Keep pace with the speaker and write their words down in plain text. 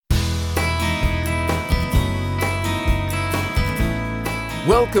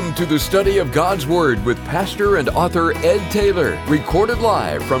Welcome to the study of God's Word with pastor and author Ed Taylor, recorded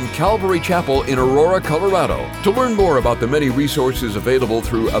live from Calvary Chapel in Aurora, Colorado. To learn more about the many resources available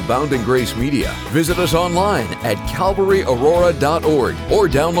through Abounding Grace Media, visit us online at calvaryaurora.org or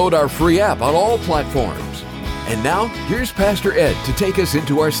download our free app on all platforms. And now, here's Pastor Ed to take us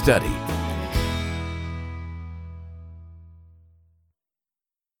into our study.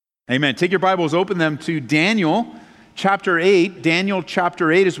 Amen. Take your Bibles, open them to Daniel chapter 8. Daniel chapter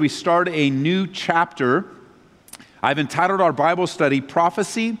 8 as we start a new chapter. I've entitled our Bible study,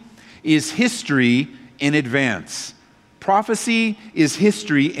 Prophecy is History in Advance. Prophecy is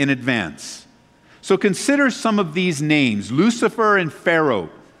History in Advance. So consider some of these names: Lucifer and Pharaoh,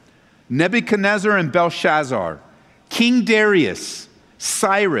 Nebuchadnezzar and Belshazzar, King Darius,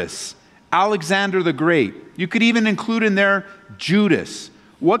 Cyrus, Alexander the Great. You could even include in there Judas.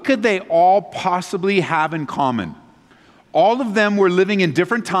 What could they all possibly have in common? All of them were living in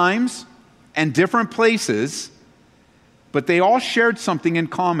different times and different places, but they all shared something in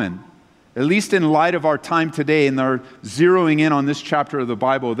common. At least in light of our time today, and they're zeroing in on this chapter of the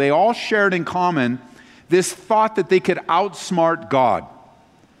Bible, they all shared in common this thought that they could outsmart God,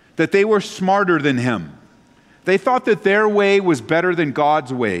 that they were smarter than Him. They thought that their way was better than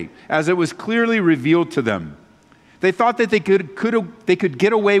God's way, as it was clearly revealed to them. They thought that they could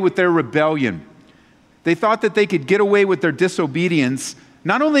get away with their rebellion. They thought that they could get away with their disobedience,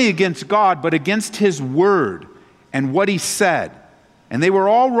 not only against God, but against His Word and what He said. And they were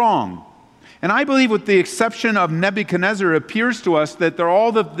all wrong. And I believe, with the exception of Nebuchadnezzar, it appears to us that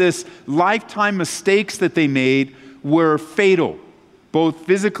all of this lifetime mistakes that they made were fatal, both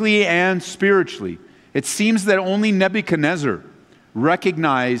physically and spiritually. It seems that only Nebuchadnezzar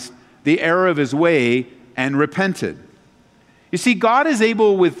recognized the error of his way and repented. You see, God is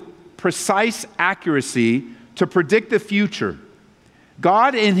able with precise accuracy to predict the future.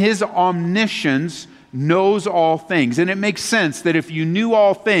 God, in His omniscience, knows all things. And it makes sense that if you knew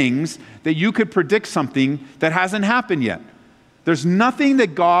all things, that you could predict something that hasn't happened yet. There's nothing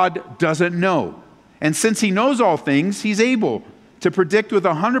that God doesn't know. And since He knows all things, He's able to predict with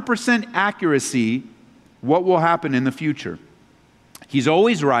 100% accuracy what will happen in the future. He's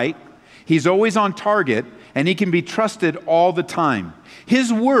always right. He's always on target, and He can be trusted all the time.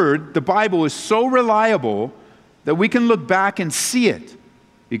 His Word, the Bible, is so reliable that we can look back and see it.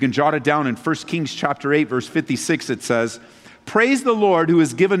 You can jot it down in 1 Kings chapter 8, verse 56. It says, "Praise the Lord who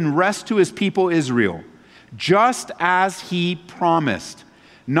has given rest to His people Israel, just as He promised.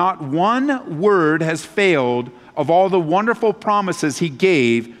 Not one word has failed of all the wonderful promises He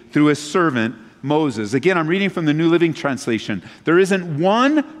gave through His servant Moses." Again, I'm reading from the New Living Translation. There isn't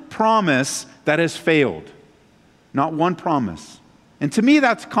one promise that has failed. Not one promise. And to me,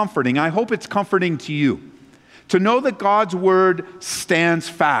 that's comforting. I hope it's comforting to you, to know that God's Word stands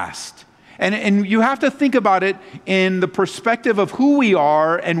fast. And you have to think about it in the perspective of who we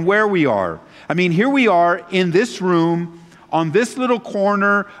are and where we are. I mean, here we are in this room, on this little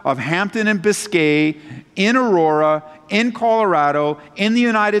corner of Hampton and Biscay, in Aurora, in Colorado, in the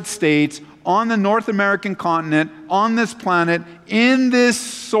United States, on the North American continent, on this planet, in this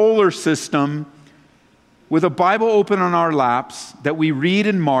solar system, with a Bible open on our laps that we read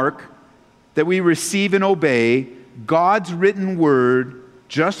and mark, that we receive and obey, God's written word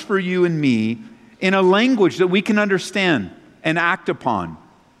just for you and me, in a language that we can understand and act upon.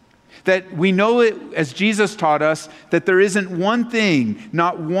 That we know it, as Jesus taught us, that there isn't one thing,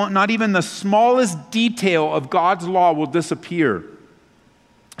 not even the smallest detail of God's law will disappear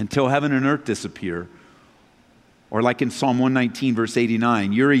until heaven and earth disappear. Or like in Psalm 119, verse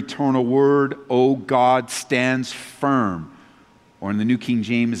 89, "Your eternal word, O God, stands firm." Or in the New King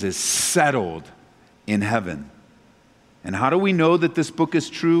James, is settled in heaven. And how do we know that this book is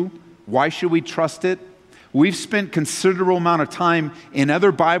true? Why should we trust it? We've spent considerable amount of time in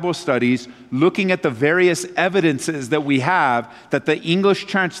other Bible studies looking at the various evidences that we have that the English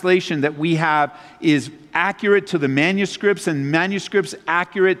translation that we have is accurate to the manuscripts, and manuscripts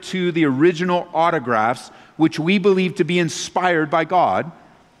accurate to the original autographs, which we believe to be inspired by God.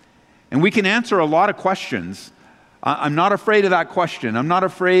 And we can answer a lot of questions. I'm not afraid of that question. I'm not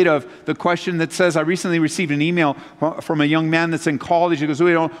afraid of the question that says, I recently received an email from a young man that's in college. He goes,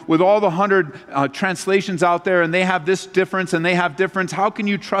 with all the 100 translations out there, and they have this difference and they have difference, how can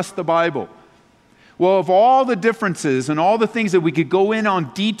you trust the Bible? Well, of all the differences and all the things that we could go in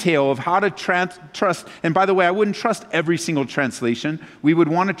on detail of how to trust, and by the way, I wouldn't trust every single translation. We would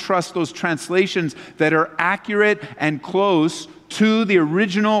want to trust those translations that are accurate and close to the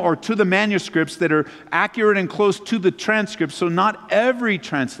original or to the manuscripts, that are accurate and close to the transcripts. So not every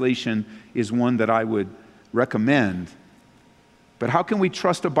translation is one that I would recommend. But how can we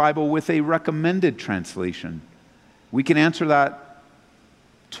trust a Bible with a recommended translation? We can answer that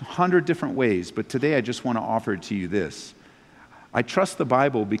 100 different ways, but today I just want to offer to you this. I trust the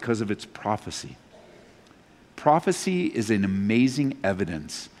Bible because of its prophecy. Prophecy is an amazing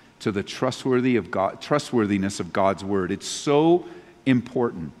evidence to the trustworthiness of God's word. It's so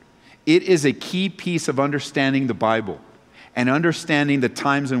important. It is a key piece of understanding the Bible and understanding the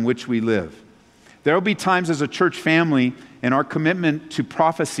times in which we live. There will be times as a church family in our commitment to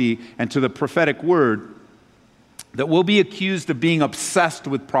prophecy and to the prophetic word that we'll be accused of being obsessed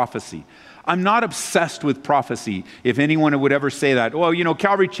with prophecy. I'm not obsessed with prophecy, if anyone would ever say that. Well,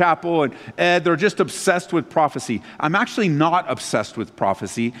 Calvary Chapel and Ed, they're just obsessed with prophecy. I'm actually not obsessed with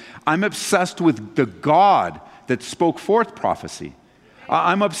prophecy. I'm obsessed with the God that spoke forth prophecy.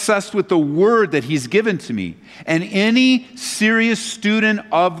 I'm obsessed with the word that he's given to me. And any serious student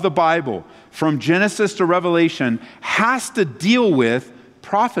of the Bible, from Genesis to Revelation, has to deal with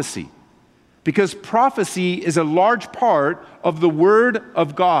prophecy. Because prophecy is a large part of the Word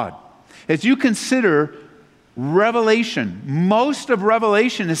of God. As you consider Revelation, most of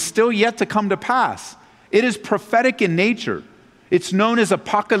Revelation is still yet to come to pass. It is prophetic in nature. It's known as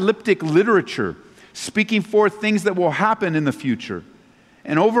apocalyptic literature, speaking forth things that will happen in the future.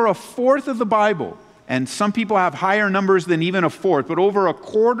 And over a fourth of the Bible, and some people have higher numbers than even a fourth, but over a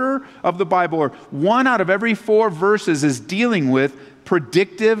quarter of the Bible, or 1 out of every 4 verses, is dealing with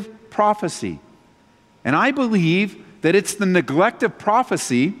predictive prophecy. And I believe that it's the neglect of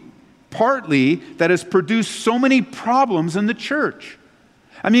prophecy, partly, that has produced so many problems in the church.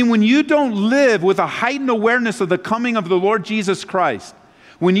 I mean, when you don't live with a heightened awareness of the coming of the Lord Jesus Christ,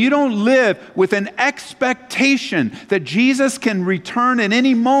 when you don't live with an expectation that Jesus can return at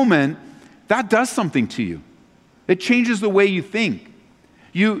any moment, that does something to you. It changes the way you think.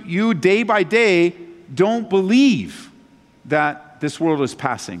 You day by day don't believe that this world is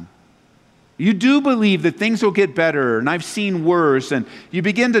passing. You do believe that things will get better, and I've seen worse, and you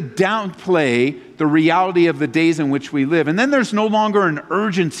begin to downplay the reality of the days in which we live. And then there's no longer an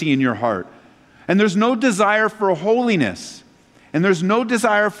urgency in your heart, and there's no desire for holiness, and there's no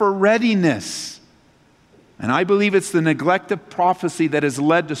desire for readiness. And I believe it's the neglect of prophecy that has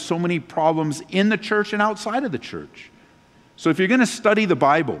led to so many problems in the church and outside of the church. So if you're going to study the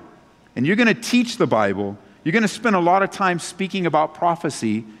Bible, and you're going to teach the Bible, you're going to spend a lot of time speaking about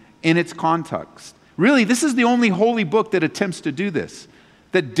prophecy in its context. Really, this is the only holy book that attempts to do this,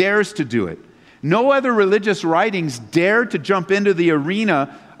 that dares to do it. No other religious writings dare to jump into the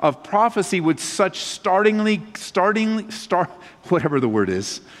arena of prophecy with such startling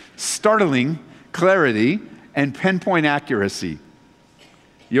clarity and pinpoint accuracy.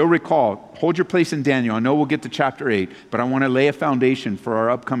 You'll recall, hold your place in Daniel. I know we'll get to chapter 8, but I want to lay a foundation for our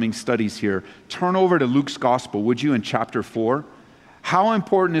upcoming studies here. Turn over to Luke's Gospel, would you, in chapter 4? How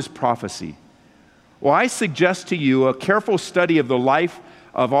important is prophecy? Well, I suggest to you a careful study of the life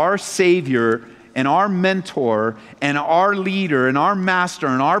of our Savior and our mentor and our leader and our master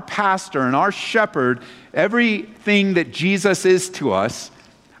and our pastor and our shepherd, everything that Jesus is to us.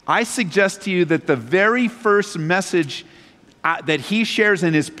 I suggest to you that the very first message that he shares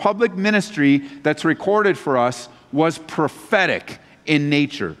in his public ministry that's recorded for us was prophetic in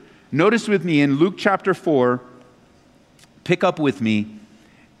nature. Notice with me in Luke chapter 4, pick up with me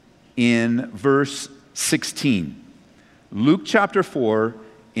in verse 16. Luke chapter 4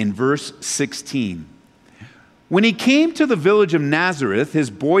 in verse 16. When he came to the village of Nazareth,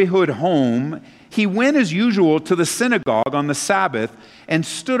 his boyhood home, he went as usual to the synagogue on the Sabbath and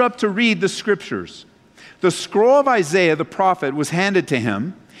stood up to read the scriptures. The scroll of Isaiah the prophet was handed to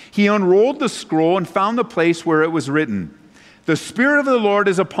him. He unrolled the scroll and found the place where it was written, "The Spirit of the Lord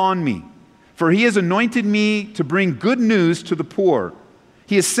is upon me, for he has anointed me to bring good news to the poor.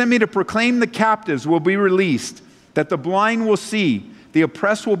 He has sent me to proclaim the captives will be released, that the blind will see, the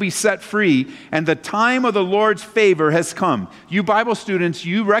oppressed will be set free, and the time of the Lord's favor has come." You Bible students,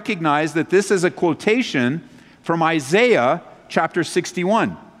 you recognize that this is a quotation from Isaiah chapter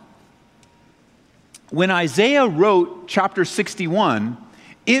 61. When Isaiah wrote chapter 61,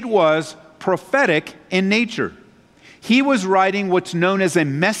 it was prophetic in nature. He was writing what's known as a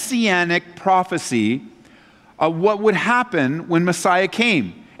messianic prophecy of what would happen when Messiah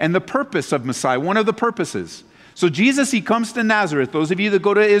came and the purpose of Messiah, one of the purposes. So Jesus, he comes to Nazareth. Those of you that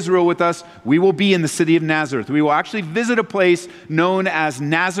go to Israel with us, we will be in the city of Nazareth. We will actually visit a place known as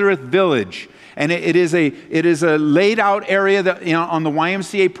Nazareth Village. And it is a laid out area that, on the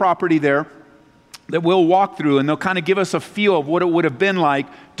YMCA property there that we'll walk through, and they'll kind of give us a feel of what it would have been like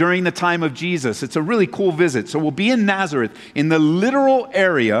during the time of Jesus. It's a really cool visit. So we'll be in Nazareth, in the literal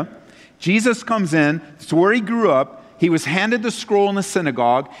area. Jesus comes in. It's where he grew up. he was handed the scroll in the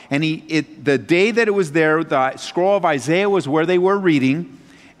synagogue, and the day that it was there, the scroll of Isaiah was where they were reading,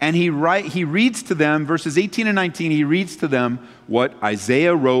 and he reads to them, verses 18 and 19, he reads to them what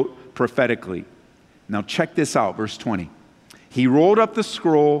Isaiah wrote prophetically. Now check this out, verse 20. He rolled up the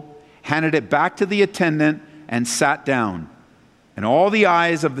scroll, handed it back to the attendant, and sat down. And all the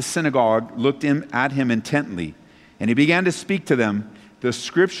eyes of the synagogue looked at him intently. And he began to speak to them. The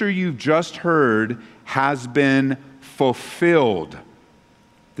scripture you've just heard has been fulfilled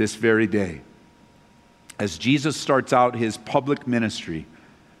this very day. As Jesus starts out his public ministry,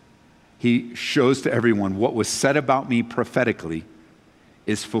 he shows to everyone what was said about me prophetically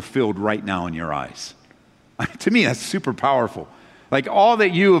is fulfilled right now in your eyes. To me, that's super powerful. Like all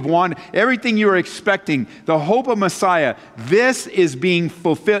that you have wanted, everything you were expecting, the hope of Messiah, this is being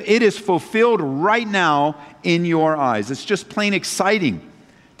fulfilled. It is fulfilled right now in your eyes. It's just plain exciting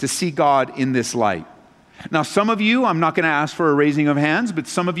to see God in this light. Now, some of you, I'm not going to ask for a raising of hands, but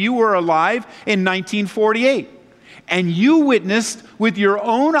some of you were alive in 1948. And you witnessed with your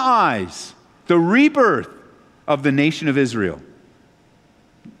own eyes the rebirth of the nation of Israel.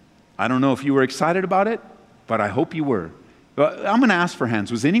 I don't know if you were excited about it, but I hope you were. I'm going to ask for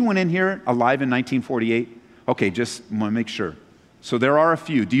hands. Was anyone in here alive in 1948? Okay, just want to make sure. So there are a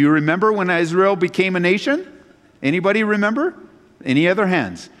few. Do you remember when Israel became a nation? Anybody remember? Any other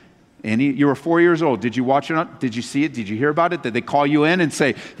hands? You were 4 years old. Did you watch it? Did you see it? Did you hear about it? Did they call you in and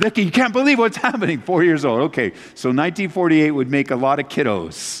say, look, you can't believe what's happening? 4 years old. Okay, so 1948 would make a lot of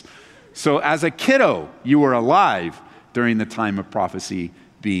kiddos. So as a kiddo, you were alive during the time of prophecy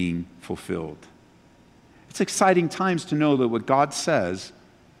being fulfilled. It's exciting times to know that what God says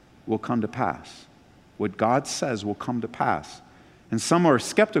will come to pass. What God says will come to pass. And some are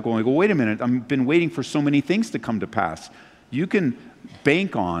skeptical and go, wait a minute, I've been waiting for so many things to come to pass. You can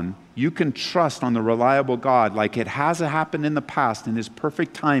bank on, you can trust on the reliable God. Like it has happened in the past, in his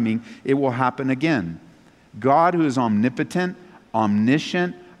perfect timing, it will happen again. God, who is omnipotent,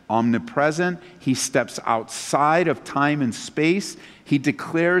 omniscient, omnipresent, he steps outside of time and space. He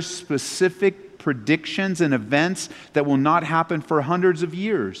declares specific predictions and events that will not happen for hundreds of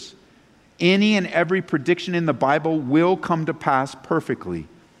years. Any and every prediction in the Bible will come to pass perfectly.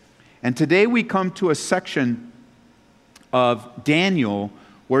 And today we come to a section of Daniel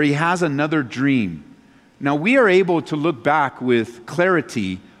where he has another dream. Now we are able to look back with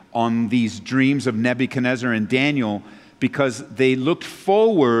clarity on these dreams of Nebuchadnezzar and Daniel because they looked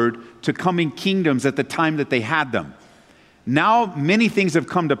forward to coming kingdoms at the time that they had them. Now many things have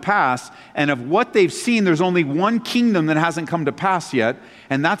come to pass, and of what they've seen, there's only one kingdom that hasn't come to pass yet,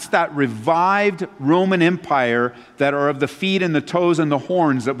 and that's that revived Roman Empire that are of the feet and the toes and the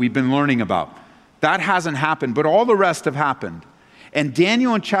horns that we've been learning about. That hasn't happened, but all the rest have happened. And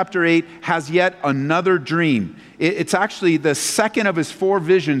Daniel in chapter 8 has yet another dream. It's actually the second of his 4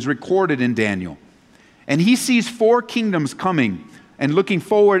 visions recorded in Daniel. And he sees 4 kingdoms coming and looking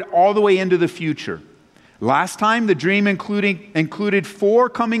forward all the way into the future. Last time, the dream included 4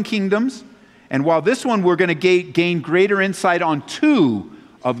 coming kingdoms, and while this one we're going to gain greater insight on 2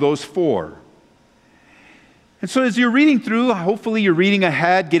 of those 4. And so as you're reading through, hopefully you're reading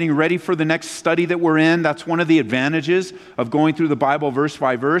ahead, getting ready for the next study that we're in. That's one of the advantages of going through the Bible verse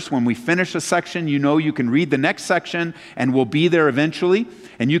by verse. When we finish a section, you know you can read the next section, and we'll be there eventually.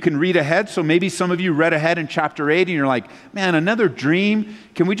 And you can read ahead. So maybe some of you read ahead in chapter 8, and you're like, man, another dream?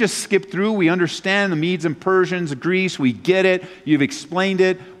 Can we just skip through? We understand the Medes and Persians, Greece. We get it. You've explained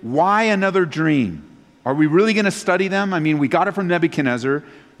it. Why another dream? Are we really going to study them? I mean, we got it from Nebuchadnezzar.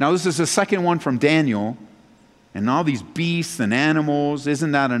 Now this is the second one from Daniel. And all these beasts and animals,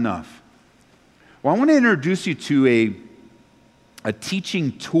 isn't that enough? Well, I want to introduce you to a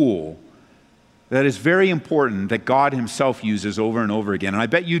teaching tool that is very important that God himself uses over and over again. And I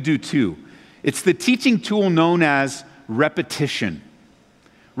bet you do too. It's the teaching tool known as repetition.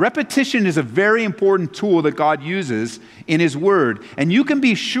 Repetition is a very important tool that God uses in his word. And you can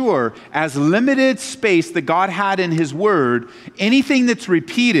be sure, as limited space that God had in his word, anything that's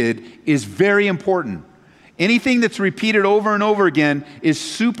repeated is very important. Anything that's repeated over and over again is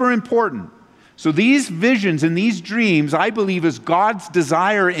super important. So these visions and these dreams, I believe, is God's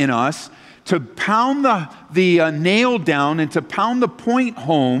desire in us to pound the nail down and to pound the point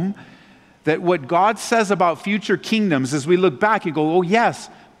home that what God says about future kingdoms, as we look back, you go, oh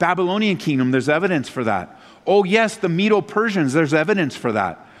yes, Babylonian kingdom, there's evidence for that. Oh yes, the Medo-Persians, there's evidence for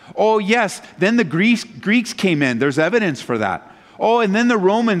that. Oh yes, then the Greeks came in, there's evidence for that. Oh, and then the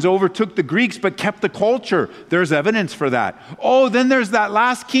Romans overtook the Greeks but kept the culture. There's evidence for that. Oh, then there's that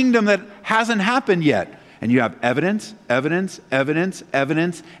last kingdom that hasn't happened yet. And you have evidence, evidence, evidence,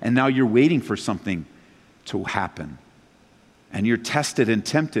 evidence, and now you're waiting for something to happen. and you're tested and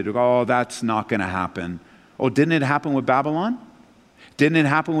tempted. Oh, that's not going to happen. Oh, didn't it happen with Babylon? Didn't it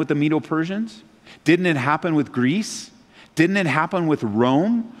happen with the Medo-Persians? Didn't it happen with Greece? Didn't it happen with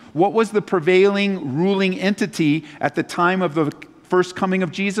Rome? What was the prevailing ruling entity at the time of the first coming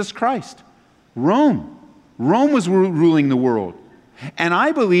of Jesus Christ? Rome. Rome was ruling the world. And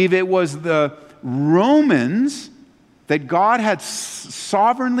I believe it was the Romans that God had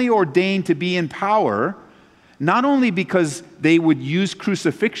sovereignly ordained to be in power, not only because they would use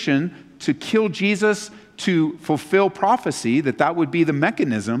crucifixion to kill Jesus to fulfill prophecy, that would be the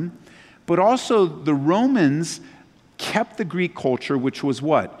mechanism, but also the Romans kept the Greek culture, which was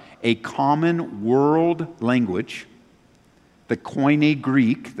what? A common world language. The Koine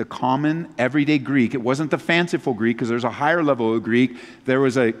Greek, the common everyday Greek. It wasn't the fanciful Greek, because there's a higher level of Greek. There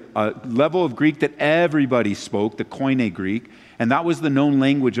was a level of Greek that everybody spoke, the Koine Greek, and that was the known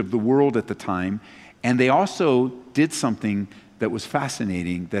language of the world at the time. And they also did something that was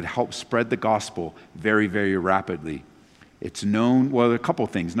fascinating that helped spread the gospel very, very rapidly. It's known, well, a couple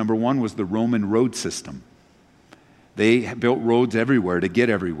things. Number one was the Roman road system. They built roads everywhere to get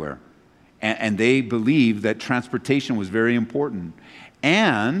everywhere. And they believed that transportation was very important.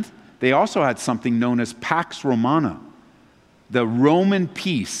 And they also had something known as Pax Romana, the Roman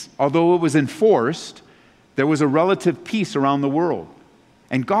peace. Although it was enforced, there was a relative peace around the world.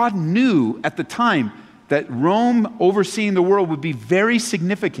 And God knew at the time that Rome overseeing the world would be very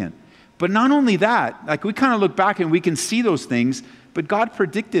significant. But not only that, like we kind of look back and we can see those things, but God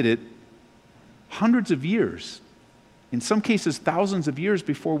predicted it hundreds of years. In some cases, thousands of years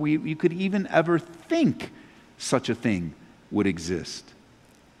before you could even ever think such a thing would exist.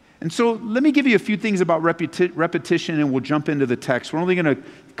 And so let me give you a few things about repetition, and we'll jump into the text. We're only going to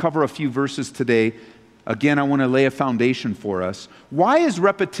cover a few verses today. Again, I want to lay a foundation for us. Why is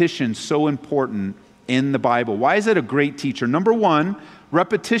repetition so important in the Bible? Why is it a great teacher? Number one,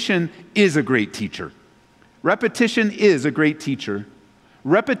 repetition is a great teacher. Repetition is a great teacher.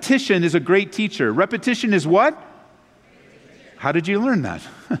 Repetition is a great teacher. Repetition is what? How did you learn that?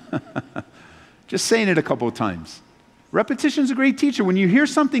 Just saying it a couple of times. Repetition is a great teacher. When you hear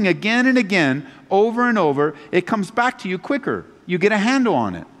something again and again, over and over, it comes back to you quicker. You get a handle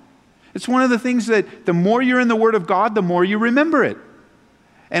on it. It's one of the things that the more you're in the Word of God, the more you remember it.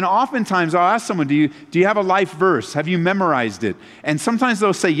 And oftentimes I'll ask someone, do you have a life verse? Have you memorized it? And sometimes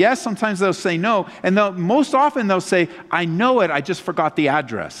they'll say yes, sometimes they'll say no. And most often they'll say, I know it, I just forgot the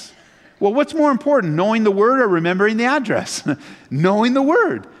address. Well, what's more important, knowing the Word or remembering the address? Knowing the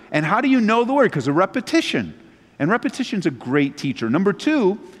Word. And how do you know the Word? Because of repetition. And repetition's a great teacher. Number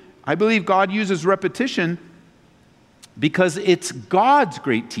two, I believe God uses repetition because it's God's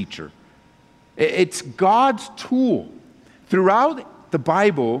great teacher. It's God's tool. Throughout the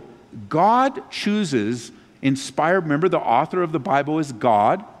Bible, God chooses inspired. Remember, the author of the Bible is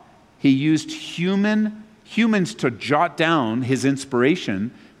God. He used humans to jot down his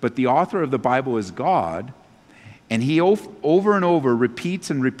inspiration, but the author of the Bible is God, and he over and over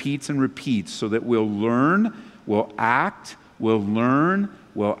repeats and repeats and repeats so that we'll learn, we'll act, we'll learn,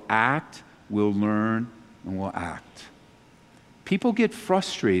 we'll act, we'll learn, and we'll act. People get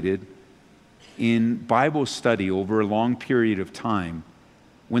frustrated in Bible study over a long period of time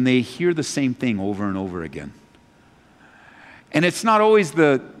when they hear the same thing over and over again. And it's not always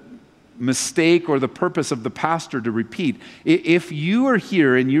the mistake or the purpose of the pastor to repeat. If you are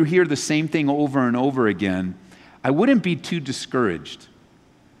here and you hear the same thing over and over again, I wouldn't be too discouraged.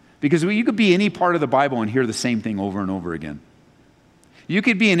 Because you could be any part of the Bible and hear the same thing over and over again. You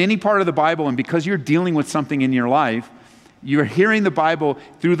could be in any part of the Bible, and because you're dealing with something in your life, you're hearing the Bible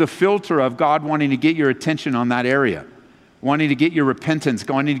through the filter of God wanting to get your attention on that area. Wanting to get your repentance,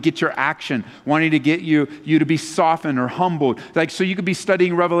 wanting to get your action, wanting to get you to be softened or humbled. Like, so you could be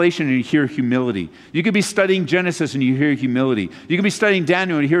studying Revelation and you hear humility. You could be studying Genesis and you hear humility. You could be studying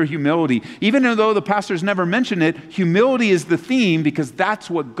Daniel and you hear humility. Even though the pastors never mention it, humility is the theme because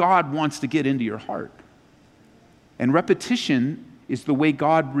that's what God wants to get into your heart. And repetition is the way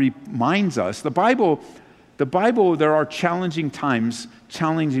God reminds us. The Bible, there are challenging times,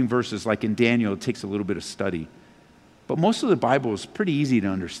 challenging verses, like in Daniel, it takes a little bit of study. But most of the Bible is pretty easy to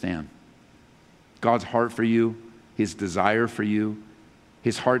understand. God's heart for you, his desire for you,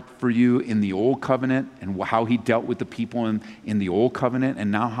 his heart for you in the old covenant and how he dealt with the people in the old covenant,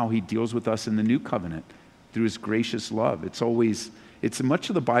 and now how he deals with us in the new covenant through his gracious love. It's much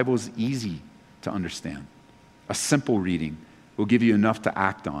of the Bible is easy to understand. A simple reading will give you enough to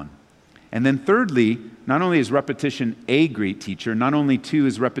act on. And then thirdly, not only is repetition a great teacher, not only too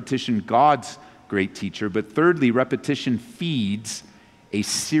is repetition God's great teacher, but thirdly, repetition feeds a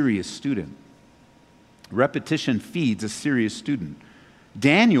serious student. Repetition feeds a serious student.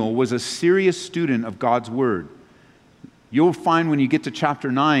 Daniel was a serious student of God's word. You'll find when you get to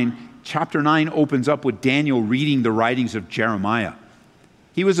chapter 9 opens up with Daniel reading the writings of Jeremiah.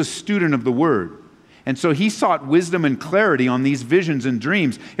 He was a student of the word. And so he sought wisdom and clarity on these visions and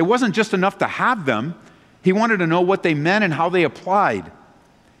dreams. It wasn't just enough to have them. He wanted to know what they meant and how they applied.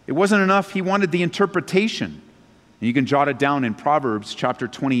 It wasn't enough. He wanted the interpretation. And you can jot it down in Proverbs chapter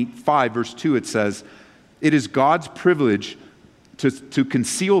 25, verse 2. It says, "It is God's privilege to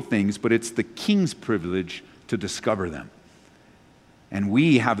conceal things, but it's the king's privilege to discover them." And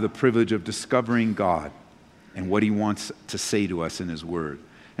we have the privilege of discovering God and what he wants to say to us in his word.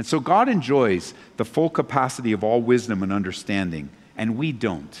 And so God enjoys the full capacity of all wisdom and understanding, and we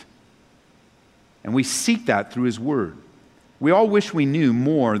don't. And we seek that through his word. We all wish we knew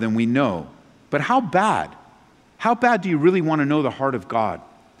more than we know. But how bad? How bad do you really want to know the heart of God?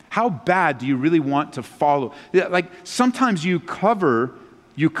 How bad do you really want to follow? Like sometimes you cover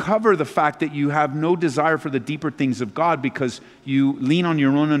the fact that you have no desire for the deeper things of God because you lean on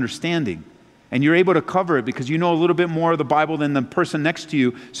your own understanding. And you're able to cover it because you know a little bit more of the Bible than the person next to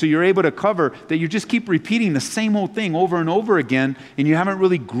you. So you're able to cover that you just keep repeating the same old thing over and over again, and you haven't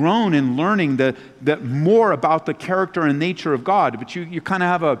really grown in learning the more about the character and nature of God. But you kind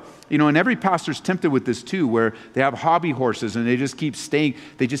of have and every pastor's tempted with this too, where they have hobby horses and they just keep staying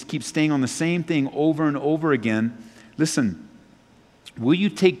on the same thing over and over again. Listen, will you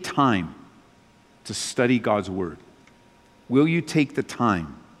take time to study God's word? Will you take the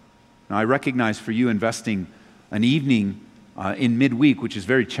time? Now, I recognize for you investing an evening in midweek, which is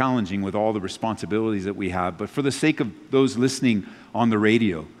very challenging with all the responsibilities that we have, but for the sake of those listening on the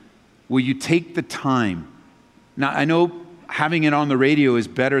radio, will you take the time? Now, I know having it on the radio is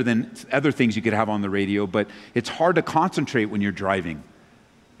better than other things you could have on the radio, but it's hard to concentrate when you're driving.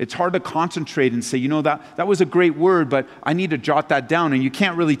 It's hard to concentrate and say, that was a great word, but I need to jot that down. And you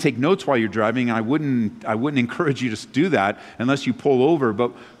can't really take notes while you're driving. And I wouldn't encourage you to do that unless you pull over.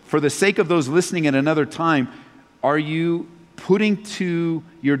 But for the sake of those listening at another time, are you putting to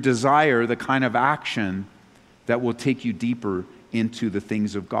your desire the kind of action that will take you deeper into the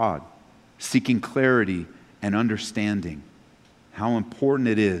things of God, seeking clarity and understanding? How important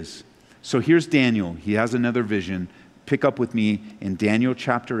it is. So here's Daniel. He has another vision. Pick up with me in Daniel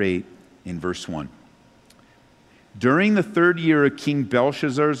chapter 8 in verse 1. "During the 3rd year of King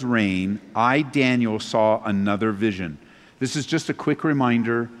Belshazzar's reign, I, Daniel, saw another vision." This is just a quick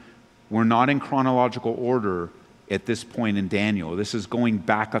reminder. We're not in chronological order at this point in Daniel. This is going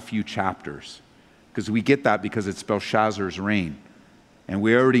back a few chapters because we get that because it's Belshazzar's reign. And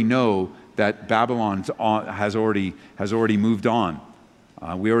we already know that Babylon has already moved on.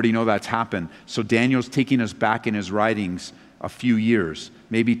 We already know that's happened. So Daniel's taking us back in his writings a few years,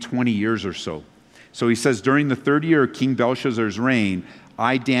 maybe 20 years or so. So he says, "During the 3rd year of King Belshazzar's reign,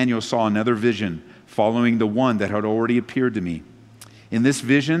 I, Daniel, saw another vision following the one that had already appeared to me. In this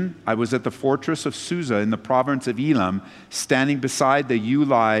vision, I was at the fortress of Susa in the province of Elam, standing beside the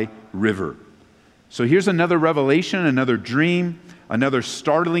Ulai River." So here's another revelation, another dream, another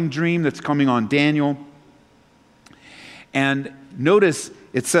startling dream that's coming on Daniel. And notice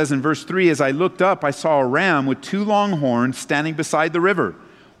it says in verse 3, "As I looked up, I saw a ram with 2 long horns standing beside the river.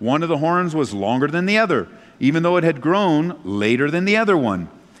 One of the horns was longer than the other, even though it had grown later than the other one.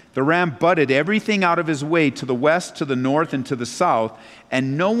 The ram butted everything out of his way to the west, to the north, and to the south,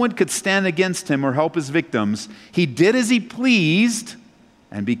 and no one could stand against him or help his victims. He did as he pleased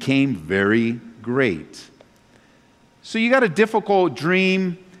and became very great." So you got a difficult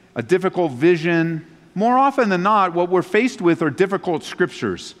dream, a difficult vision. More often than not, what we're faced with are difficult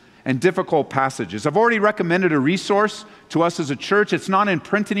scriptures and difficult passages. I've already recommended a resource to us as a church. It's not in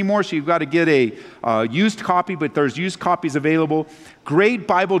print anymore, so you've got to get a used copy, but there's used copies available. Great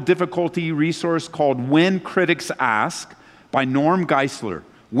Bible difficulty resource called When Critics Ask by Norm Geisler.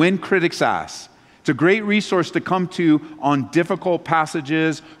 When Critics Ask. It's a great resource to come to on difficult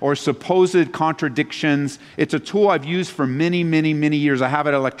passages or supposed contradictions. It's a tool I've used for many, many, many years. I have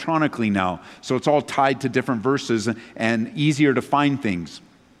it electronically now, so it's all tied to different verses and easier to find things.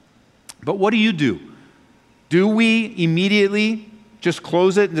 But what do? Do we immediately just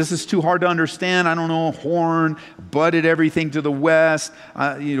close it? This is too hard to understand. I don't know, horn, butted everything to the west.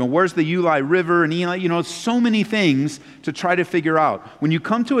 Where's the Ulai River and Eli? So many things to try to figure out. When you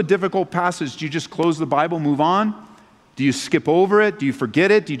come to a difficult passage, do you just close the Bible, move on? Do you skip over it? Do you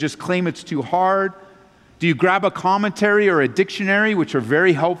forget it? Do you just claim it's too hard? Do you grab a commentary or a dictionary, which are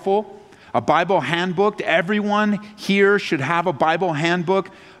very helpful? A Bible handbook. Everyone here should have a Bible handbook.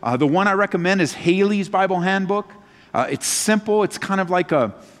 The one I recommend is Haley's Bible Handbook. It's simple. It's kind of like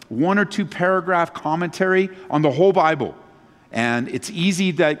a 1 or 2 paragraph commentary on the whole Bible. And it's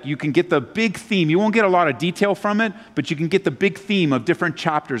easy that you can get the big theme. You won't get a lot of detail from it, but you can get the big theme of different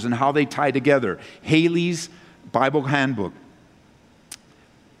chapters and how they tie together. Haley's Bible Handbook.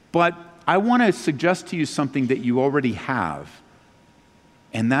 But I want to suggest to you something that you already have,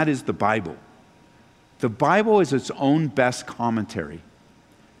 and that is the Bible. The Bible is its own best commentary.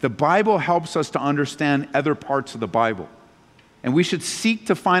 The Bible helps us to understand other parts of the Bible. And we should seek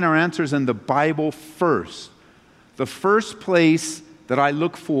to find our answers in the Bible first. The first place that I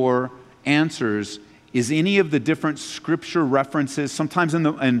look for answers is any of the different scripture references. Sometimes in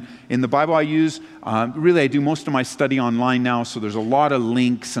the Bible I use, really I do most of my study online now, so there's a lot of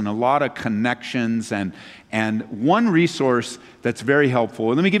links and a lot of connections. And one resource that's very helpful,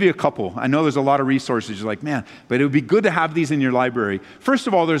 and let me give you a couple. I know there's a lot of resources. You're like, man, but it would be good to have these in your library. First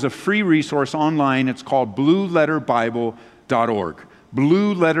of all, there's a free resource online. It's called blueletterbible.org.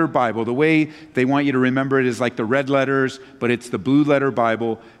 Blue Letter Bible. The way they want you to remember it is like the red letters, but it's the Blue Letter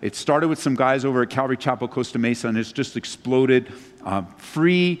Bible. It started with some guys over at Calvary Chapel, Costa Mesa, and it's just exploded.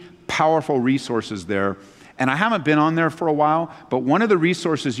 Free, powerful resources there. And I haven't been on there for a while, but one of the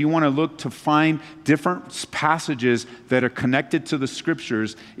resources you want to look to find different passages that are connected to the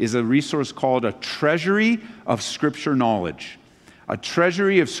scriptures is a resource called a Treasury of Scripture Knowledge. A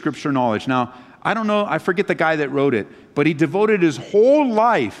Treasury of Scripture Knowledge. Now, I don't know, I forget the guy that wrote it, but he devoted his whole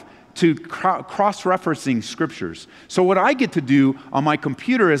life to cross-referencing scriptures. So what I get to do on my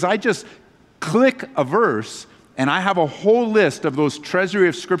computer is I just click a verse, and I have a whole list of those treasury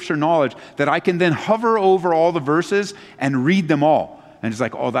of scripture knowledge that I can then hover over all the verses and read them all. And it's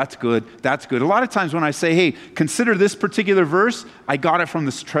like, oh, that's good, that's good. A lot of times when I say, hey, consider this particular verse, I got it from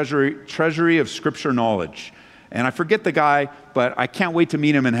this treasury of scripture knowledge. And I forget the guy, but I can't wait to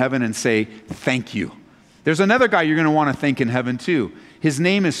meet him in heaven and say, thank you. There's another guy you're going to want to thank in heaven too. His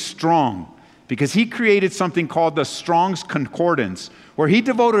name is Strong, because he created something called the Strong's Concordance, where he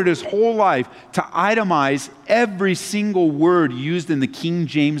devoted his whole life to itemize every single word used in the King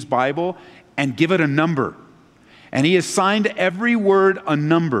James Bible and give it a number. And he assigned every word a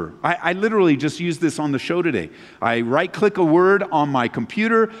number. I literally just used this on the show today. I right-click a word on my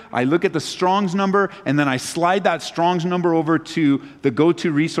computer, I look at the Strong's number, and then I slide that Strong's number over to the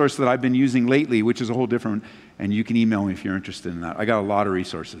go-to resource that I've been using lately, which is a whole different, and you can email me if you're interested in that. I got a lot of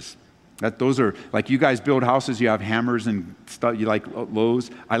resources. Those are, like you guys build houses, you have hammers and stuff, you like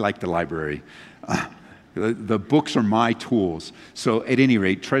Lowe's. I like the library. The books are my tools. So at any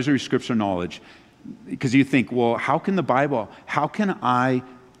rate, Treasury Scripture Knowledge. Because you think, well, how can I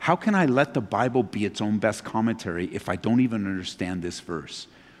let the Bible be its own best commentary if I don't even understand this verse?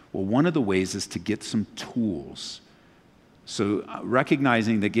 Well, one of the ways is to get some tools. So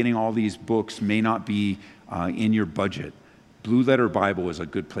recognizing that getting all these books may not be in your budget, Blue Letter Bible is a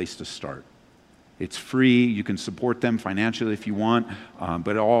good place to start. It's free. You can support them financially if you want,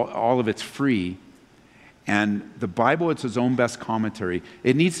 but all of it's free. And the Bible, it's its own best commentary.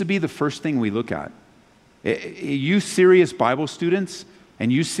 It needs to be the first thing we look at. You serious Bible students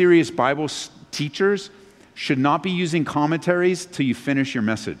and you serious Bible teachers should not be using commentaries till you finish your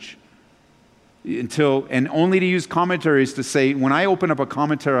message. And only to use commentaries to say, when I open up a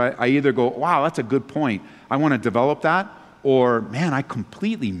commentary, I either go, wow, that's a good point, I want to develop that, or man, I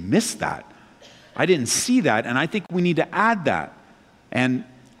completely missed that. I didn't see that, and I think we need to add that. And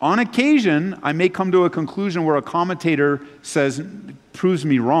on occasion, I may come to a conclusion where a commentator proves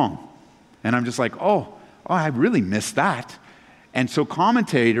me wrong. And I'm just like, oh, I really missed that. And so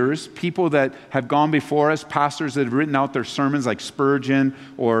commentators, people that have gone before us, pastors that have written out their sermons like Spurgeon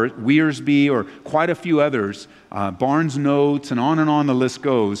or Wearsby or quite a few others, Barnes Notes and on the list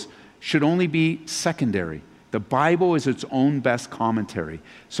goes, should only be secondary. The Bible is its own best commentary.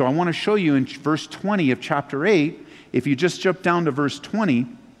 So I want to show you in verse 20 of chapter 8, if you just jump down to verse 20,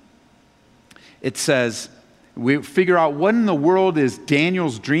 it says, we figure out what in the world is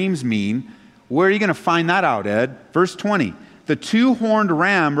Daniel's dreams mean. Where are you going to find that out, Ed? Verse 20. The two-horned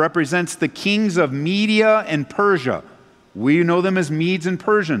ram represents the kings of Media and Persia. We know them as Medes and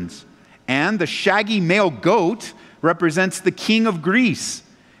Persians. And the shaggy male goat represents the king of Greece.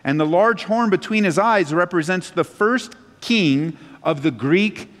 And the large horn between his eyes represents the first king of the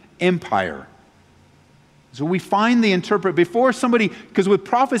Greek Empire. So we find the before somebody, because with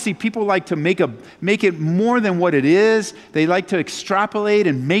prophecy, people like to make it more than what it is. They like to extrapolate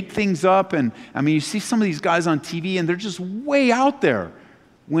and make things up. And I mean, you see some of these guys on TV and they're just way out there.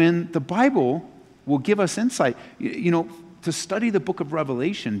 When the Bible will give us insight, to study the book of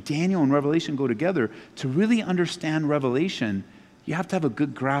Revelation, Daniel and Revelation go together. To really understand Revelation, you have to have a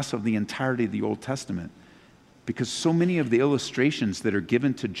good grasp of the entirety of the Old Testament. Because so many of the illustrations that are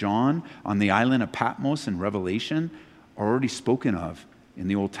given to John on the island of Patmos in Revelation are already spoken of in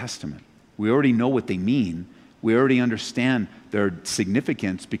the Old Testament. We already know what they mean. We already understand their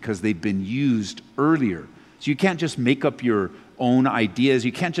significance because they've been used earlier. So you can't just make up your own ideas.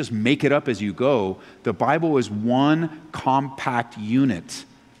 You can't just make it up as you go. The Bible is one compact unit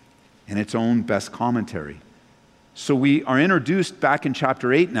in its own best commentary. So we are introduced back in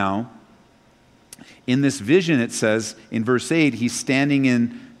chapter 8 now. In this vision, it says in verse 8, he's standing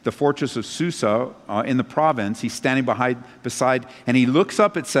in the fortress of Susa in the province. He's standing beside, and he looks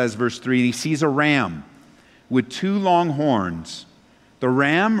up, it says, verse 3, and he sees a ram with 2 long horns. The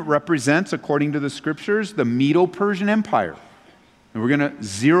ram represents, according to the scriptures, the Medo-Persian Empire. And we're going to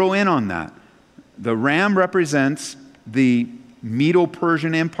zero in on that. The ram represents the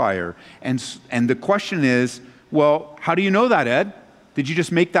Medo-Persian Empire. And the question is, well, how do you know that, Ed? Did you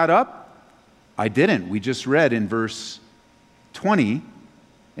just make that up? I didn't. We just read in verse 20.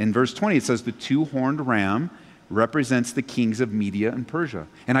 In verse 20, it says the 2-horned ram represents the kings of Media and Persia.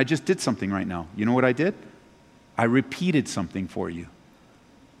 And I just did something right now. You know what I did? I repeated something for you.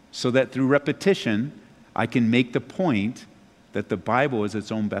 So that through repetition, I can make the point that the Bible is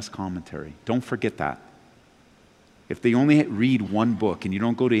its own best commentary. Don't forget that. If they only read one book and you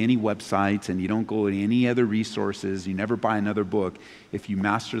don't go to any websites and you don't go to any other resources, you never buy another book, if you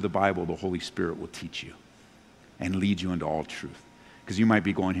master the Bible, the Holy Spirit will teach you and lead you into all truth. Because you might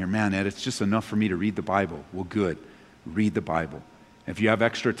be going here, man, Ed, it's just enough for me to read the Bible. Well, good. Read the Bible. If you have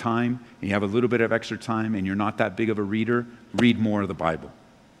extra time and you have a little bit of extra time and you're not that big of a reader, read more of the Bible.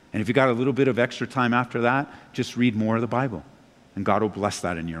 And if you got a little bit of extra time after that, just read more of the Bible. And God will bless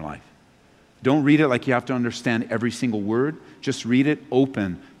that in your life. Don't read it like you have to understand every single word. Just read it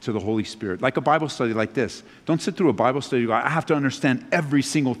open to the Holy Spirit. Like a Bible study like this. Don't sit through a Bible study and go, I have to understand every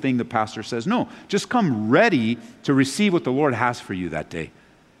single thing the pastor says. No, just come ready to receive what the Lord has for you that day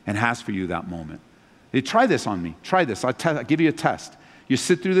and has for you that moment. Hey, try this on me. Try this. I'll give you a test. You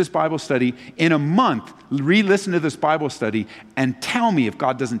sit through this Bible study. In a month, re-listen to this Bible study and tell me if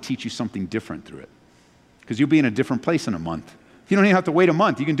God doesn't teach you something different through it. Because you'll be in a different place in a month. You don't even have to wait a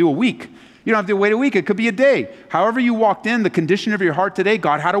month. You can do a week. You don't have to wait a week. It could be a day. However you walked in, the condition of your heart today,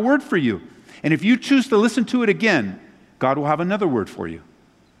 God had a word for you. And if you choose to listen to it again, God will have another word for you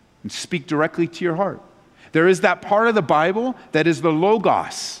and speak directly to your heart. There is that part of the Bible that is the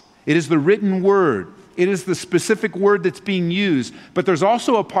Logos. It is the written word. It is the specific word that's being used. But there's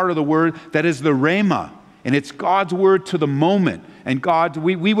also a part of the word that is the Rhema. And it's God's word to the moment. And God,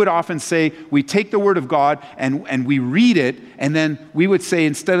 we would often say, we take the word of God and we read it, and then we would say,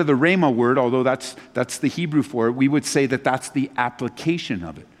 instead of the Rhema word, although that's the Hebrew for it, we would say that that's the application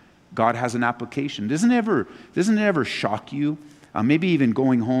of it. God has an application. Doesn't it ever shock you? Maybe even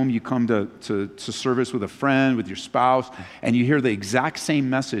going home, you come to service with a friend, with your spouse, and you hear the exact same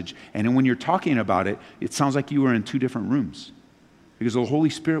message. And then when you're talking about it, it sounds like you were in 2 different rooms. Because the Holy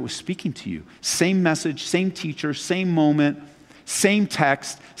Spirit was speaking to you. Same message, same teacher, same moment, same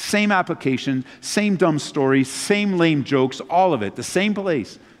text, same application, same dumb stories, same lame jokes, all of it, the same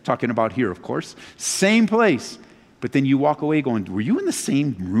place. Talking about here, of course. Same place. But then you walk away going, were you in the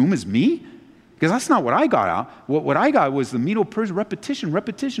same room as me? Because that's not what I got out. What I got was the Medo-Persian repetition.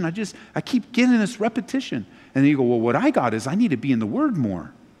 I keep getting this repetition. And then you go, well, what I got is I need to be in the Word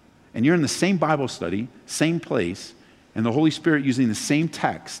more. And you're in the same Bible study, same place, and the Holy Spirit using the same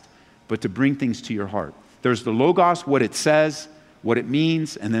text, but to bring things to your heart. There's the Logos, what it says, what it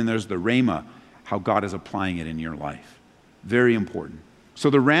means, and then there's the Rhema, how God is applying it in your life. Very important. So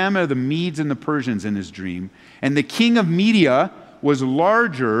the ram are the Medes and the Persians in his dream, and the king of Media was the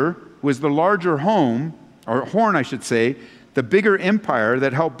larger horn, I should say, the bigger empire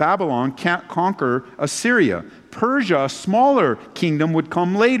that helped Babylon conquer Assyria. Persia, a smaller kingdom, would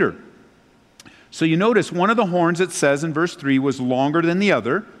come later. So you notice one of the horns, it says in verse 3, was longer than the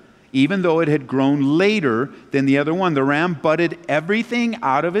other, even though it had grown later than the other one. The ram butted everything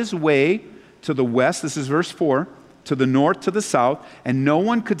out of his way to the west, this is verse 4, to the north, to the south, and no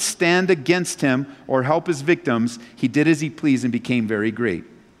one could stand against him or help his victims. He did as he pleased and became very great.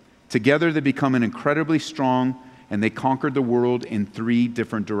 Together they become an incredibly strong, and they conquered the world in 3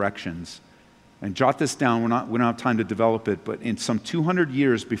 different directions. And jot this down, we don't have time to develop it, but in some 200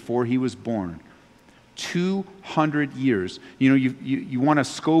 years before he was born, 200 years. You know, you want a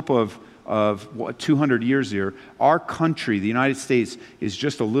scope of what 200 years here. Our country, the United States, is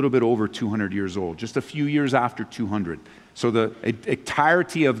just a little bit over 200 years old, just a few years after 200. So the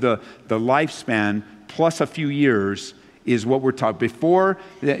entirety of the lifespan plus a few years is what we're talking. Before,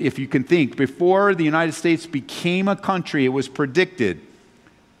 if you can think, before the United States became a country, it was predicted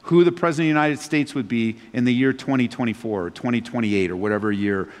who the President of the United States would be in the year 2024 or 2028 or whatever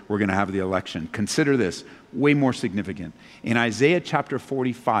year we're going to have the election. Consider this, way more significant. In Isaiah chapter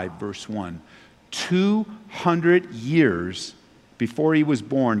 45, verse 1, 200 years before he was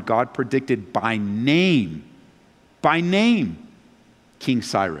born, God predicted by name, King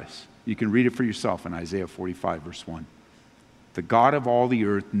Cyrus. You can read it for yourself in Isaiah 45, verse 1. The God of all the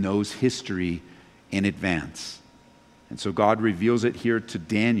earth knows history in advance. And so God reveals it here to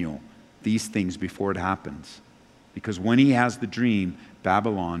Daniel, these things before it happens. Because when he has the dream,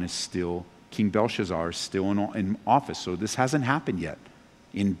 Babylon is still, King Belshazzar is still in office. So this hasn't happened yet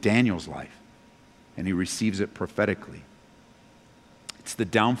in Daniel's life. And he receives it prophetically. It's the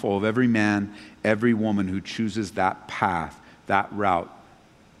downfall of every man, every woman who chooses that path, that route.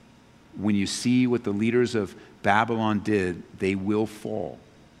 When you see what the leaders of Babylon did, they will fall.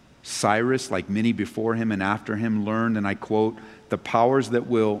 Cyrus, like many before him and after him, learned, and I quote, the powers that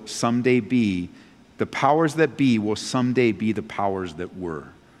will someday be, the powers that be will someday be the powers that were.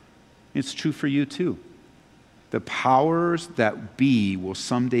 It's true for you too. The powers that be will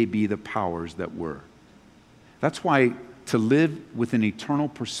someday be the powers that were. That's why to live with an eternal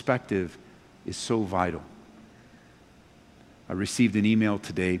perspective is so vital. I received an email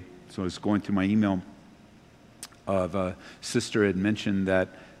today, so I was going through my email, of a sister had mentioned that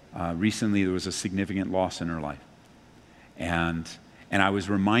recently there was a significant loss in her life. And I was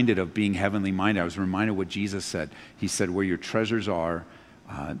reminded of being heavenly minded. I was reminded of what Jesus said. He said, where your treasures are,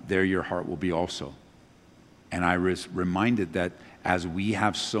 there your heart will be also. And I was reminded that as we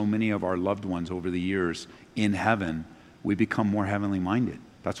have so many of our loved ones over the years in heaven, we become more heavenly minded.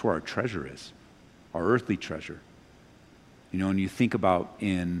 That's where our treasure is, our earthly treasure. You know, and you think about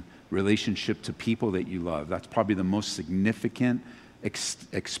in relationship to people that you love, that's probably the most significant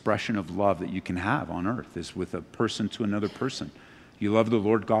expression of love that you can have on earth, is with a person to another person. You love the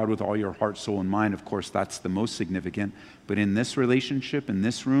Lord God with all your heart, soul, and mind. Of course, that's the most significant. But in this relationship, in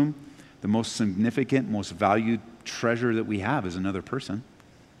this room, the most significant, most valued treasure that we have is another person,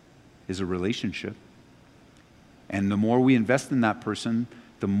 is a relationship. And the more we invest in that person,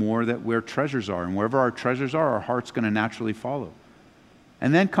 the more that where treasures are. And wherever our treasures are, our heart's going to naturally follow.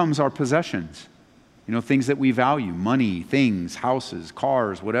 And then comes our possessions. You know, things that we value, money, things, houses,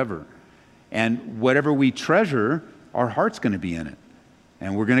 cars, whatever. And whatever we treasure, our heart's going to be in it.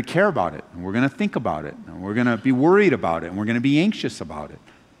 And we're going to care about it. And we're going to think about it. And we're going to be worried about it. And we're going to be anxious about it.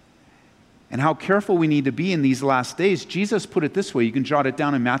 And how careful we need to be in these last days. Jesus put it this way. You can jot it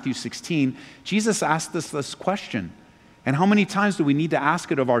down in Matthew 16. Jesus asked us this question. And how many times do we need to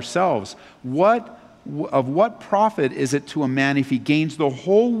ask it of ourselves? Of what profit is it to a man if he gains the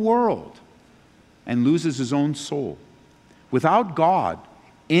whole world and loses his own soul? Without God,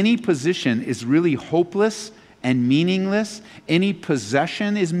 any position is really hopeless and meaningless. Any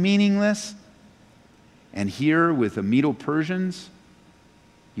possession is meaningless. And here with the Medo-Persians,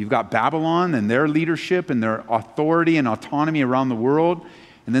 you've got Babylon and their leadership and their authority and autonomy around the world.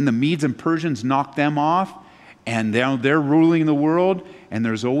 And then the Medes and Persians knock them off. And they're ruling the world, and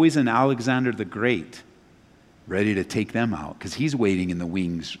there's always an Alexander the Great ready to take them out, because he's waiting in the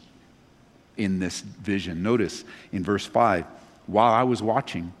wings in this vision. Notice in verse 5, while I was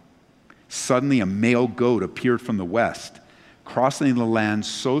watching, suddenly a male goat appeared from the west, crossing the land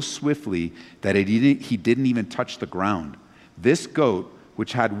so swiftly that he didn't even touch the ground. This goat,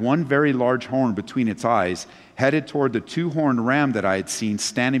 which had one very large horn between its eyes, headed toward the two-horned ram that I had seen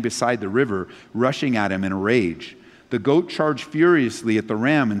standing beside the river, rushing at him in a rage. The goat charged furiously at the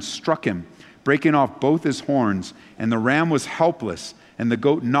ram and struck him, breaking off both his horns, and the ram was helpless, and the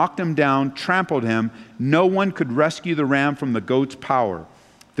goat knocked him down, trampled him. No one could rescue the ram from the goat's power.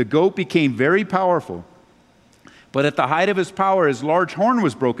 The goat became very powerful, but at the height of his power, his large horn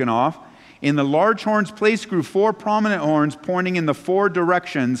was broken off. In the large horn's place grew 4 prominent horns pointing in the 4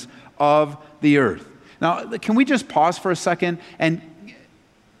 directions of the earth. Now, can we just pause for a second? And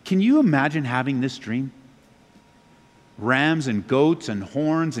can you imagine having this dream? Rams and goats and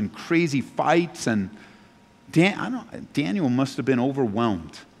horns and crazy fights. And Daniel must have been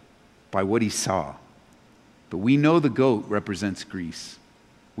overwhelmed by what he saw. But we know the goat represents Greece.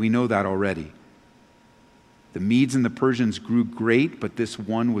 We know that already. The Medes and the Persians grew great, but this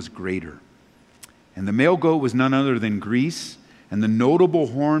one was greater. And the male goat was none other than Greece, and the notable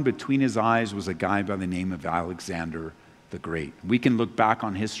horn between his eyes was a guy by the name of Alexander the Great. We can look back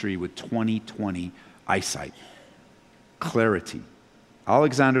on history with 20/20 eyesight, clarity.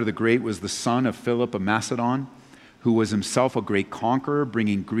 Alexander the Great was the son of Philip of Macedon, who was himself a great conqueror,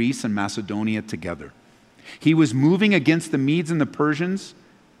 bringing Greece and Macedonia together. He was moving against the Medes and the Persians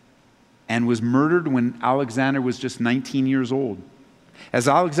and was murdered when Alexander was just 19 years old. As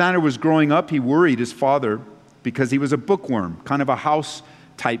Alexander was growing up, he worried his father because he was a bookworm, kind of a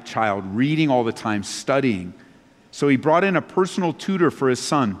house-type child, reading all the time, studying. So he brought in a personal tutor for his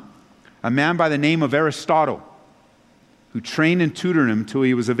son, a man by the name of Aristotle, who trained and tutored him until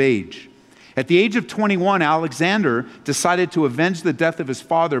he was of age. At the age of 21, Alexander decided to avenge the death of his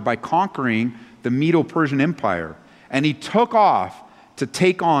father by conquering the Medo-Persian Empire, and he took off to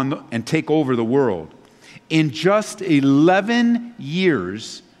take on and take over the world. In just 11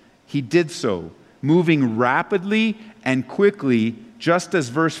 years, he did so, moving rapidly and quickly, just as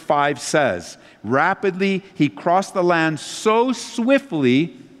verse 5 says. Rapidly, he crossed the land so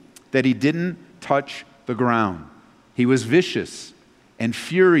swiftly that he didn't touch the ground. He was vicious and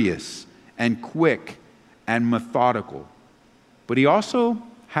furious and quick and methodical. But he also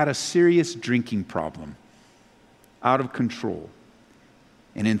had a serious drinking problem, out of control.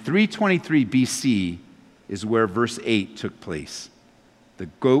 And in 323 BC is where verse 8 took place. The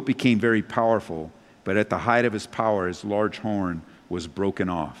goat became very powerful, but at the height of his power, his large horn was broken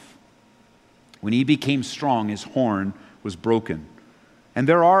off. When he became strong, his horn was broken. And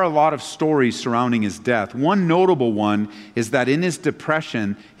there are a lot of stories surrounding his death. One notable one is that in his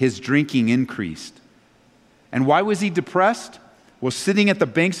depression, his drinking increased. And why was he depressed? Well, sitting at the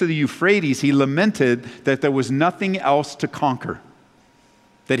banks of the Euphrates, he lamented that there was nothing else to conquer,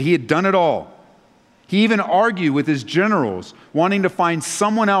 that he had done it all. He even argued with his generals, wanting to find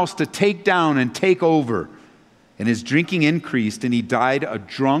someone else to take down and take over. And his drinking increased, and he died a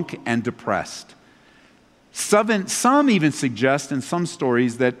drunk and depressed. Some even suggest in some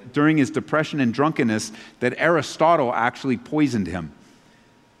stories that during his depression and drunkenness that Aristotle actually poisoned him.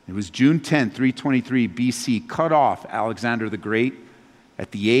 It was June 10, 323 BC, cut off Alexander the Great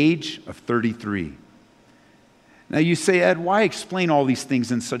at the age of 33. Now you say, Ed, why explain all these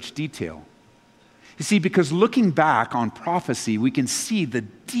things in such detail? You see, because looking back on prophecy, we can see the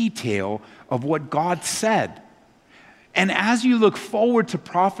detail of what God said. And as you look forward to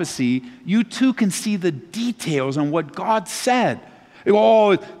prophecy, you too can see the details on what God said.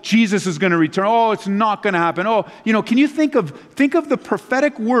 Oh, Jesus is going to return. Oh, it's not going to happen. Oh, can you think of the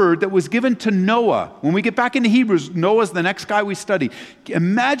prophetic word that was given to Noah? When we get back into Hebrews, Noah's the next guy we study.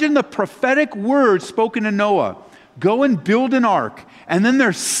 Imagine the prophetic word spoken to Noah. Go and build an ark. And then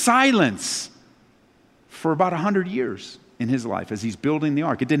there's silence for about 100 years in his life as he's building the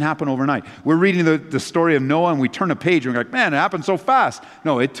ark. It didn't happen overnight. We're reading the story of Noah and we turn a page and we're like, man, it happened so fast.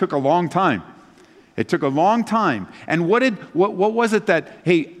 No, it took a long time. It took a long time. And what was it that,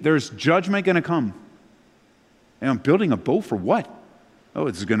 hey, there's judgment going to come? And I'm building a boat for what? Oh,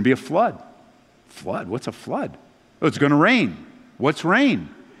 it's going to be a flood. Flood? What's a flood? Oh, it's going to rain. What's rain?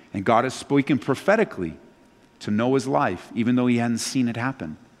 And God has spoken prophetically to Noah's life, even though he hadn't seen it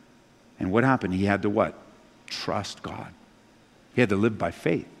happen. And what happened? He had to what? Trust God. He had to live by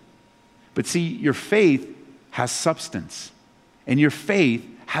faith. But see, your faith has substance, and your faith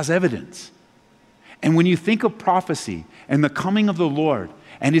has evidence. And when you think of prophecy and the coming of the Lord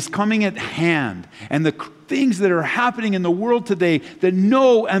and his coming at hand and the things that are happening in the world today that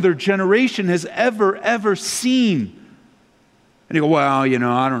no other generation has ever seen. And you go, well, I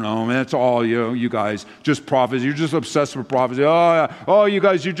don't know. That's all, you guys, just prophecy. You're just obsessed with prophecy. Oh, you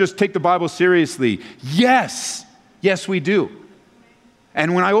guys, you just take the Bible seriously. Yes, we do.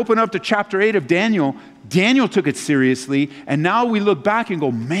 And when I open up to chapter 8 of Daniel, Daniel took it seriously. And now we look back and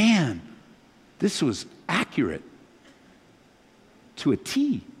go, man, this was accurate to a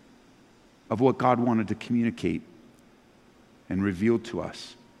T of what God wanted to communicate and reveal to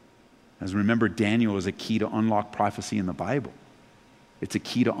us. As remember, Daniel is a key to unlock prophecy in the Bible. It's a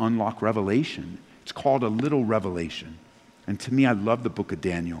key to unlock revelation. It's called a little revelation. And to me, I love the book of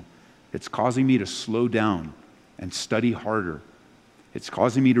Daniel. It's causing me to slow down and study harder. It's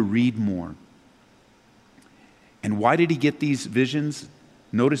causing me to read more. And why did he get these visions?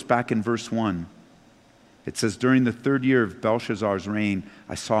 Notice back in verse 1, it says, during the 3rd year of Belshazzar's reign,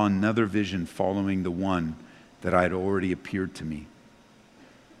 I saw another vision following the one that I had already appeared to me.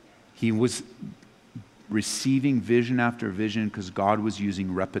 He was receiving vision after vision because God was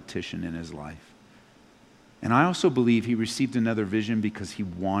using repetition in his life. And I also believe he received another vision because he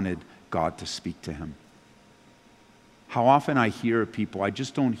wanted God to speak to him. How often I hear people, I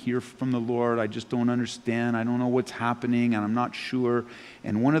just don't hear from the Lord, I just don't understand, I don't know what's happening, and I'm not sure.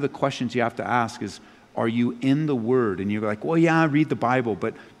 And one of the questions you have to ask is, are you in the Word? And you're like, well, yeah, I read the Bible,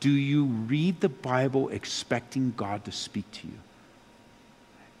 but do you read the Bible expecting God to speak to you?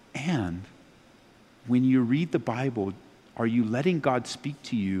 And when you read the Bible, are you letting God speak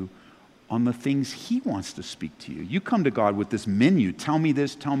to you on the things he wants to speak to you? You come to God with this menu, tell me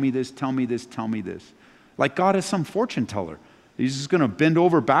this, tell me this, tell me this, tell me this. Like God is some fortune teller. He's just going to bend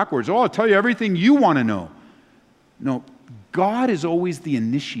over backwards. Oh, I'll tell you everything you want to know. No, God is always the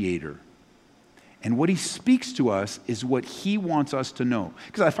initiator. And what he speaks to us is what he wants us to know.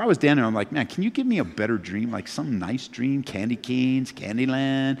 Because if I was Daniel, I'm like, man, can you give me a better dream? Like some nice dream, candy canes,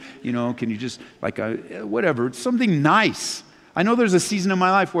 Candyland, can you just, whatever, it's something nice. I know there's a season in my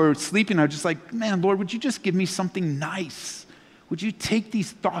life where sleeping, I'm just like, man, Lord, would you just give me something nice? Would you take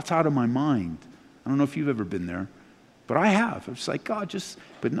these thoughts out of my mind? I don't know if you've ever been there, but I have. I'm just like, God,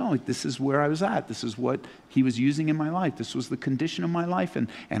 but no, this is where I was at. This is what he was using in my life. This was the condition of my life, and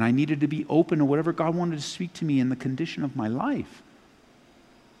I needed to be open to whatever God wanted to speak to me in the condition of my life.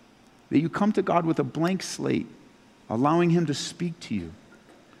 That you come to God with a blank slate, allowing him to speak to you.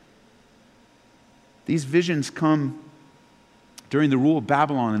 These visions come during the rule of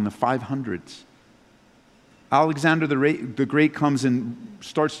Babylon in the 500s. Alexander the Great comes and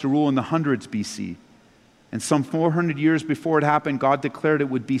starts to rule in the 100s BC. And some 400 years before it happened, God declared it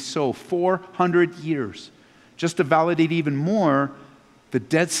would be so. 400 years. Just to validate even more, the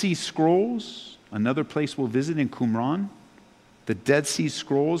Dead Sea Scrolls, another place we'll visit in Qumran, the Dead Sea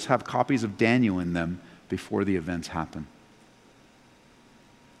Scrolls have copies of Daniel in them before the events happen.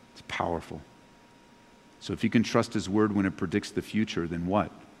 It's powerful. So if you can trust his word when it predicts the future, then what?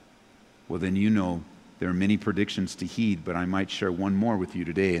 Well, then there are many predictions to heed, but I might share one more with you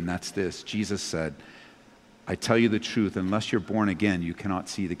today, and that's this. Jesus said, I tell you the truth, unless you're born again, you cannot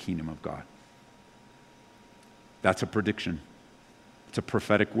see the kingdom of God. That's a prediction. It's a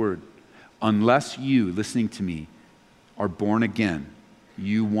prophetic word. Unless you, listening to me, are born again,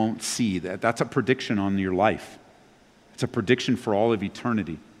 you won't see that. That's a prediction on your life. It's a prediction for all of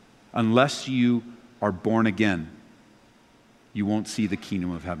eternity. Unless you are born again, you won't see the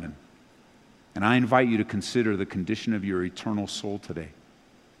kingdom of heaven. And I invite you to consider the condition of your eternal soul today.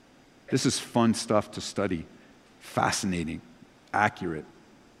 This is fun stuff to study, fascinating, accurate,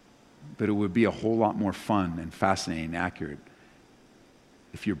 but it would be a whole lot more fun and fascinating and accurate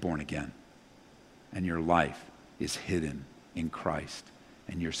if you're born again and your life is hidden in Christ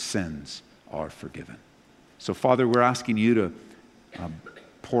and your sins are forgiven. So, Father, we're asking you to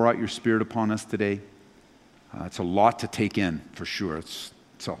pour out your Spirit upon us today. It's a lot to take in, for sure. It's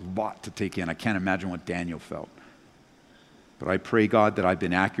a lot to take in. I can't imagine what Daniel felt. But I pray, God, that I've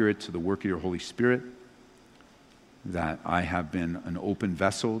been accurate to the work of your Holy Spirit, that I have been an open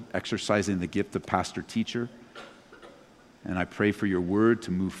vessel, exercising the gift of pastor-teacher, and I pray for your word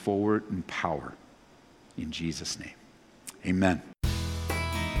to move forward in power. In Jesus' name, amen.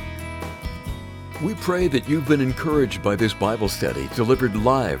 We pray that you've been encouraged by this Bible study delivered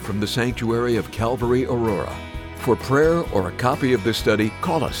live from the sanctuary of Calvary, Aurora. For prayer or a copy of this study,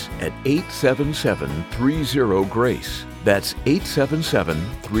 call us at 877-30-GRACE. That's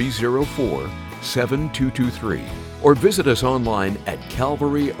 877-304-7223. Or visit us online at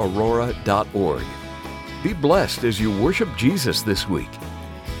calvaryaurora.org. Be blessed as you worship Jesus this week.